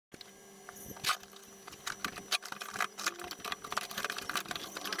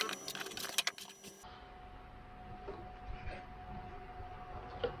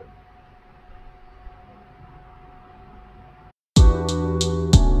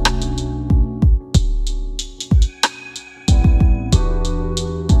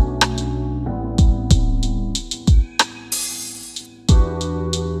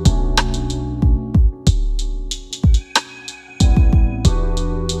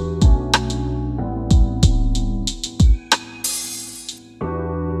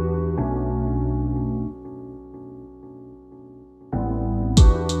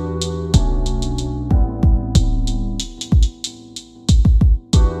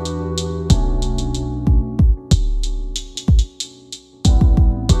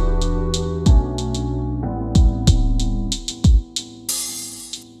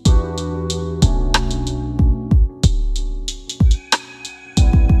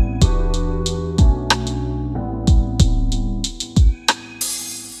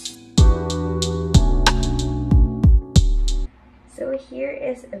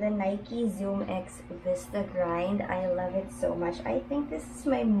is the Nike ZoomX Vista Grind. I love it so much. I think this is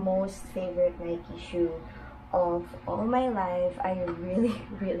my most favorite Nike shoe of all my life. I really,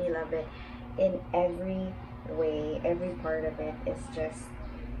 really love it in every way. Every part of it is just,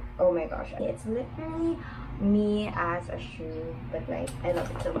 oh my gosh. It's literally me as a shoe, but like, I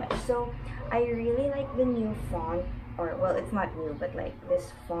love it so much. So I really like the new font, or well, it's not new, but like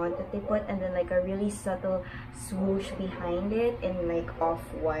this font that they put, and then like a really subtle swoosh behind it in like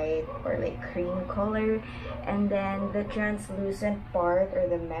off-white or like cream color, and then the translucent part or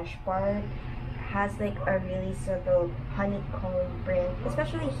the mesh part has like a really subtle honeycomb print,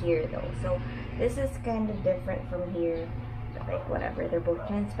 especially here though. So this is kind of different from here, but like whatever, they're both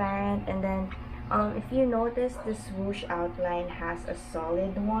transparent. And then if you notice, the swoosh outline has a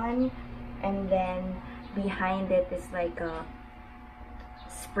solid one, and then behind it is like a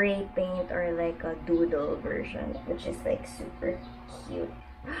spray paint or like a doodle version, which is like super cute.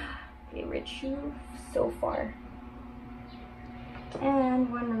 Favorite shoe so far.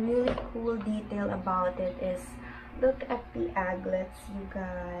 And one really cool detail about it is, look at the aglets, you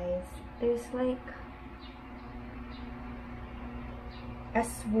guys. There's like a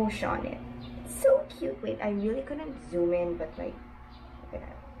swoosh on it. It's so cute. Wait, I really couldn't zoom in, but like, look at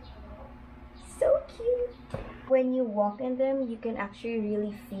that. So cute. When you walk in them, you can actually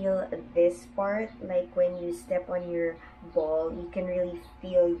really feel this part. Like when you step on your ball, you can really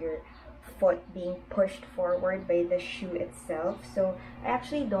feel your foot being pushed forward by the shoe itself. So I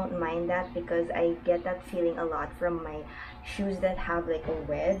actually don't mind that, because I get that feeling a lot from my shoes that have like a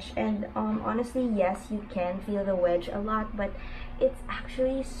wedge. And honestly, yes, you can feel the wedge a lot, but it's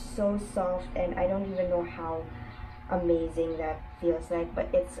actually so soft, and I don't even know how amazing that feels like. But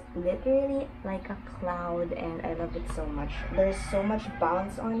it's literally like a cloud, and I love it so much. There's so much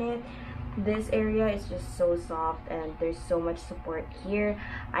bounce on it. This area is just so soft, and there's so much support here.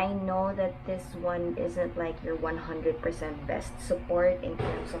 I know that this one isn't like your 100% best support in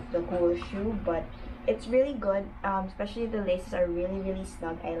terms of the whole shoe, but it's really good. Especially the laces are really, really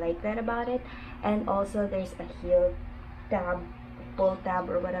snug. I like that about it. And also there's a heel tab, pull tab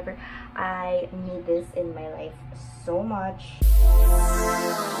or whatever. I need this in my life so much.